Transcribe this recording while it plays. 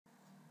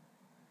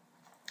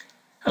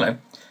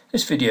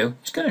This video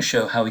is going to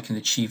show how we can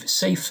achieve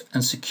safe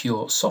and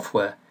secure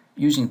software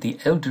using the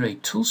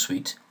LDRA tool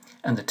suite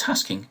and the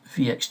TASKING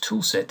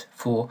VX-Toolset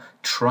for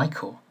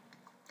TriCore.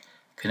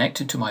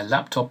 Connected to my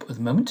laptop at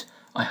the moment,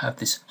 I have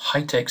this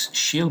Hitex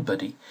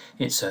ShieldBuddy.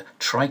 It's a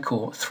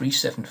TriCore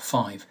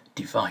 375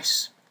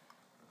 device.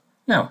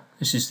 Now,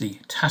 this is the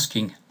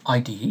TASKING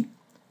IDE,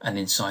 and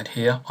inside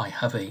here I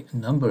have a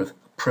number of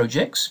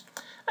projects,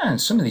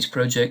 and some of these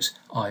projects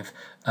I've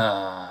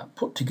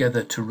put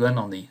together to run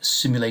on the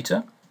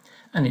simulator.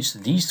 And it's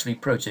these three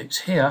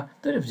projects here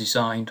that I've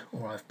designed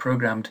or I've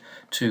programmed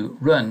to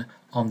run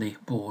on the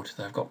board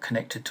that I've got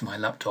connected to my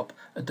laptop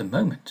at the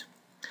moment.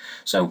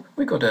 So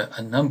we've got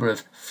a number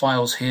of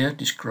files here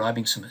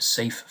describing some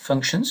safe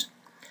functions,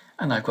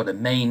 and I've got a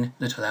main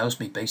that allows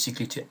me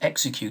basically to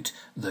execute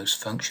those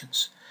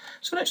functions.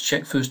 So let's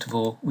check first of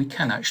all we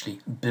can actually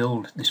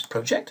build this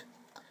project.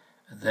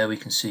 And there we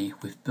can see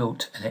we've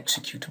built an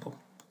executable.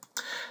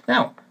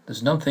 Now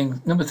there's a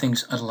number of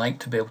things I'd like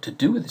to be able to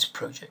do with this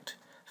project.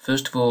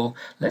 First of all,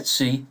 let's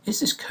see, is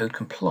this code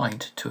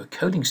compliant to a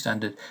coding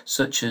standard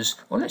such as,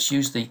 well, let's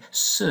use the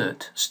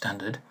CERT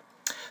standard.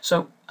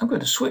 So I'm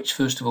going to switch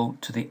first of all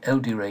to the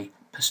LDRA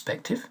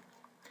perspective,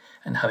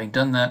 and having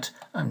done that,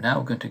 I'm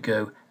now going to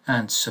go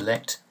and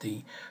select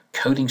the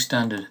coding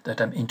standard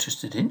that I'm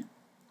interested in,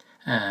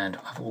 and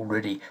I've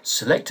already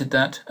selected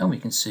that, and we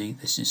can see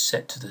this is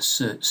set to the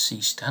CERT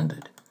C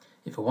standard.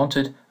 If I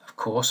wanted, of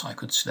course, I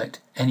could select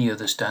any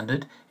other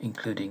standard,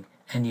 including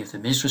any of the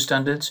MISRA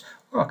standards,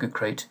 or I could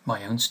create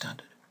my own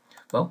standard.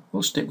 Well,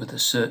 we'll stick with the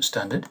CERT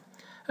standard,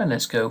 and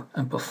let's go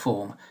and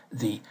perform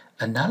the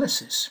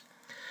analysis.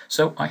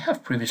 So I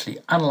have previously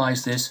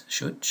analyzed this.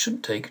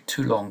 Shouldn't take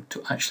too long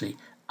to actually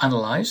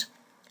analyze,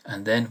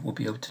 and then we'll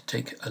be able to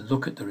take a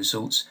look at the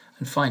results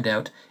and find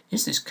out,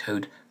 is this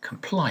code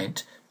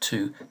compliant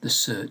to the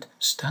CERT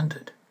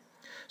standard.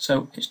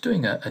 So it's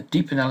doing a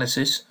deep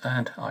analysis,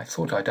 and I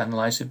thought I'd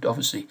analyze it, but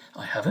obviously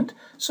I haven't,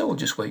 so we'll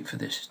just wait for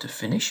this to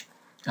finish,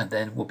 and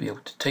then we'll be able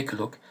to take a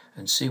look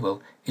and see,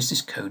 well, is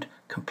this code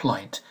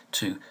compliant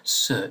to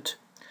CERT?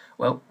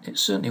 Well, it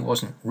certainly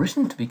wasn't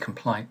written to be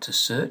compliant to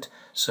CERT,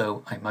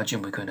 so I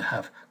imagine we're going to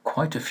have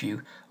quite a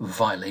few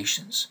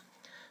violations.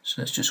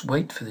 So let's just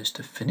wait for this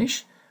to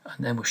finish,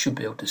 and then we should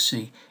be able to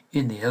see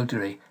in the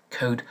LDRA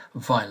code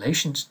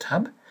violations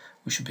tab,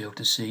 we should be able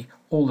to see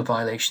all the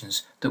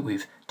violations that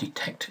we've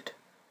detected.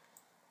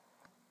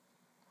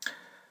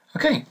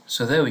 Okay,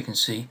 so there we can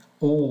see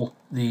all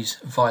these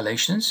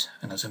violations,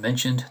 and as I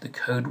mentioned, the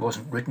code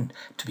wasn't written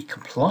to be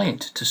compliant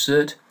to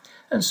CERT,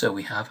 and so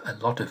we have a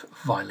lot of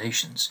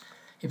violations.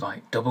 If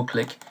I double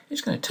click,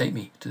 it's going to take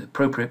me to the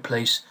appropriate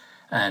place,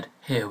 and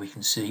here we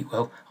can see,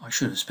 well, I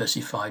should have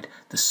specified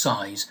the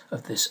size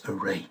of this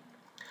array.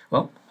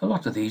 Well, a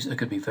lot of these are going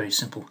to be very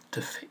simple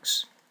to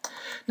fix.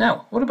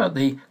 Now, what about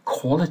the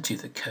quality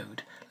of the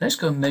code? Let's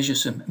go and measure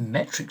some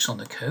metrics on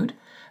the code,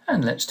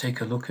 and let's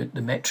take a look at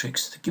the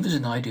metrics that give us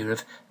an idea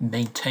of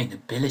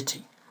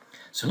maintainability.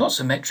 So lots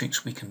of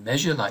metrics we can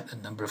measure, like the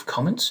number of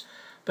comments,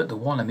 but the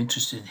one I'm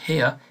interested in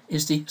here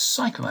is the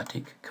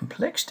cyclomatic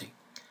complexity.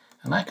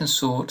 And I can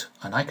sort,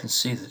 and I can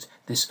see that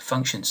this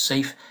function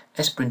safe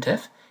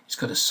sprintf, it's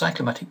got a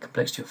cyclomatic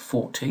complexity of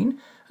 14,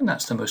 and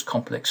that's the most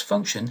complex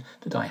function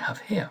that I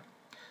have here.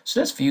 So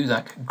let's view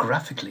that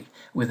graphically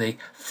with a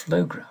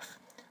flow graph.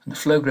 And the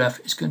flow graph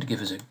is going to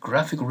give us a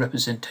graphical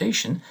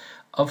representation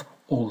of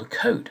all the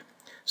code.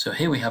 So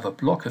here we have a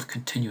block of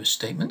continuous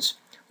statements,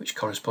 which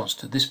corresponds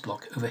to this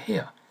block over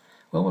here.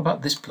 Well, what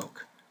about this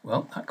block?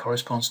 Well, that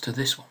corresponds to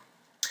this one.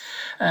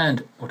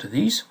 And what are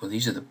these? Well,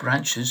 these are the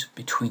branches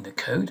between the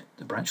code,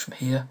 the branch from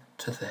here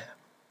to there.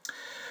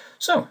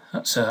 So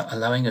that's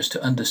allowing us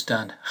to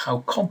understand how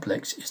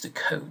complex is the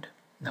code.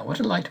 Now, what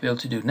I'd like to be able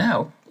to do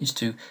now is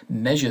to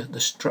measure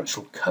the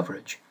structural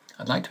coverage.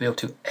 I'd like to be able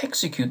to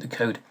execute the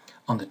code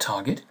on the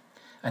target,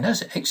 and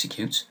as it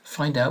executes,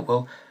 find out,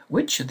 well,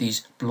 which of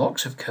these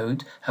blocks of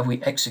code have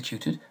we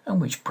executed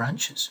and which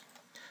branches.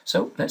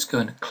 So let's go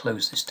and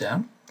close this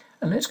down,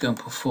 and let's go and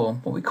perform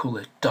what we call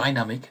a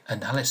dynamic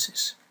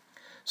analysis.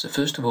 So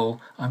first of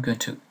all, I'm going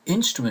to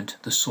instrument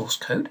the source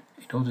code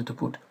in order to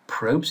put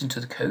probes into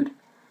the code,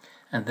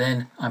 and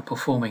then I'm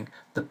performing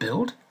the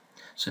build.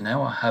 So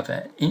now I have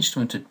an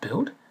instrumented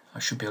build. I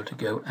should be able to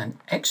go and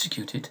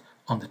execute it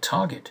on the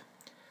target.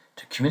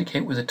 To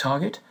communicate with the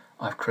target,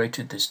 I've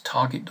created this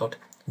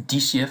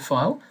target.dcf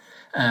file,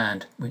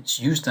 and we've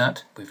used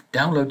that. We've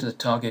downloaded the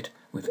target,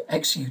 we've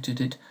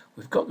executed it,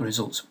 we've got the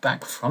results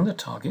back from the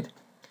target,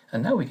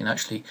 and now we can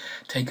actually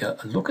take a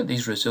look at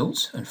these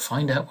results and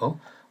find out,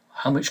 well,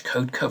 how much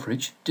code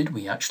coverage did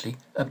we actually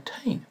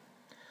obtain.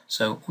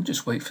 So we'll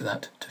just wait for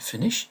that to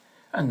finish,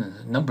 and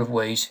there's a number of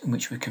ways in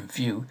which we can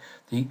view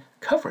the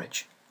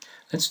coverage.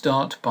 Let's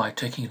start by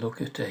taking a look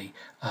at a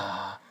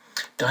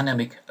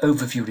dynamic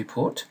overview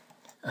report,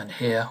 and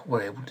here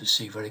we're able to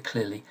see very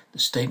clearly the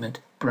statement,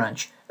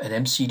 branch, and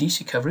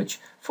MCDC coverage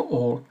for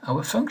all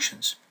our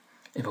functions.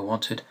 If I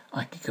wanted,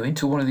 I could go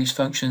into one of these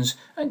functions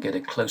and get a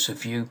closer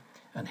view,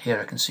 and here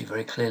I can see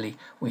very clearly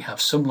we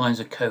have some lines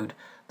of code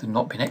that have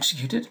not been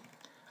executed,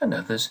 and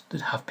others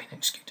that have been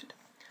executed.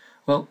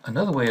 Well,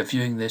 another way of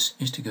viewing this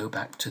is to go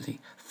back to the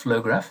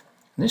flow graph,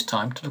 and this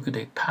time to look at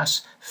a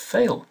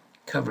pass-fail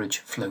coverage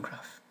flow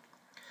graph.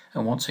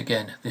 And once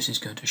again, this is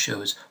going to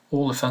show us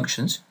all the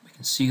functions. We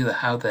can see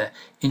how they're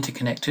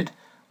interconnected.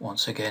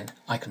 Once again,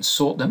 I can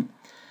sort them.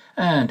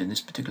 And in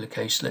this particular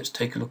case, let's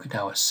take a look at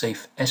our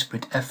safe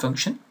sprintf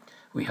function.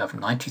 We have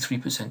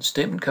 93%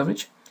 statement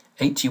coverage,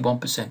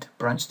 81%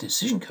 branch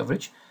decision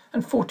coverage,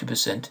 and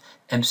 40%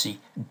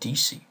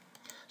 MCDC.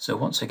 So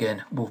once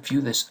again, we'll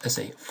view this as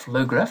a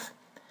flow graph.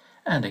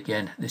 And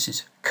again, this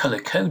is color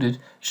coded,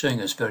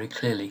 showing us very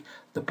clearly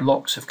the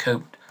blocks of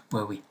code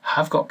where we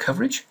have got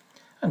coverage,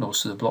 and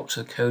also the blocks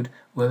of code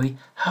where we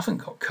haven't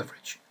got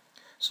coverage.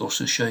 It's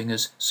also showing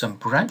us some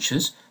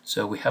branches,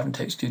 so we haven't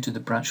executed the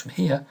branch from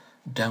here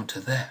down to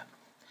there.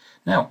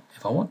 Now,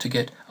 if I want to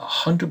get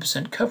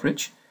 100%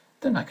 coverage,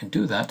 then I can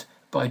do that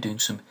by doing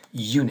some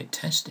unit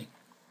testing.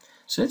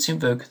 So let's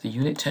invoke the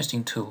unit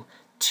testing tool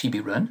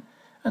tbrun,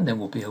 and then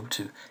we'll be able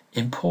to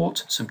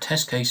import some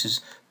test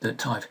cases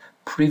that I've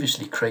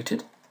previously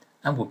created,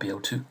 and we'll be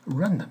able to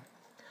run them.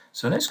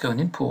 So let's go and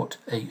import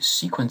a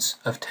sequence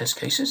of test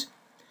cases,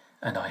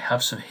 and I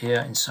have some here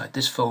inside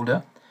this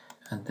folder,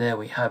 and there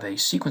we have a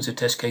sequence of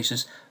test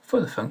cases for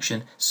the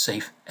function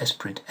safe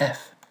sprintf.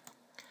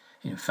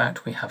 In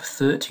fact, we have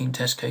 13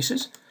 test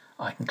cases.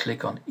 I can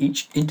click on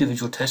each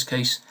individual test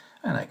case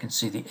and I can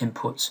see the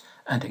inputs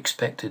and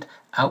expected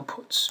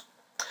outputs.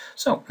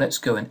 So let's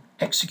go and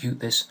execute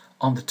this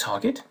on the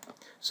target.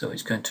 So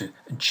it's going to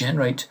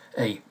generate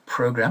a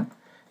program.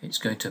 It's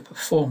going to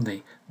perform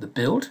the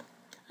build,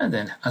 and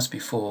then as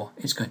before,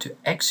 it's going to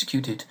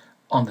execute it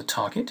on the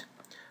target.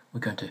 We're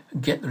going to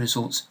get the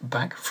results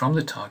back from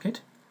the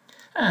target,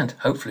 and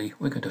hopefully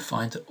we're going to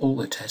find that all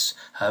the tests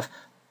have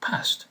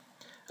passed,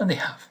 and they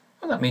have.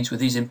 Well, that means with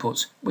these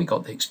inputs we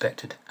got the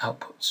expected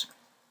outputs.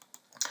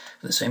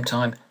 At the same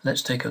time,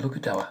 let's take a look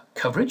at our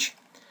coverage.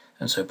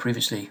 And so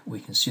previously we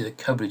can see the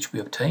coverage we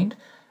obtained,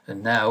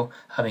 and now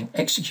having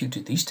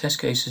executed these test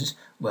cases,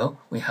 well,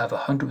 we have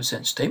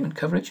 100% statement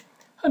coverage,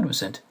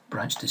 100%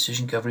 branch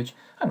decision coverage,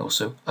 and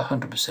also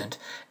 100%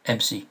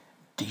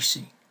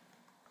 MCDC.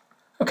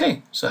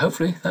 Okay, so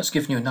hopefully that's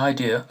given you an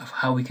idea of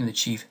how we can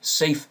achieve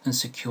safe and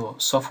secure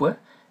software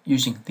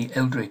using the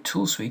LDRA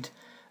tool suite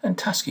and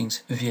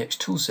TASKING's VX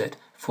toolset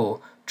for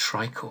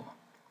TriCore.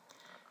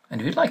 And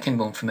if you'd like any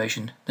more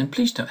information, then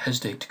please don't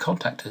hesitate to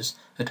contact us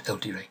at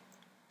LDRA.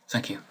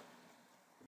 Thank you.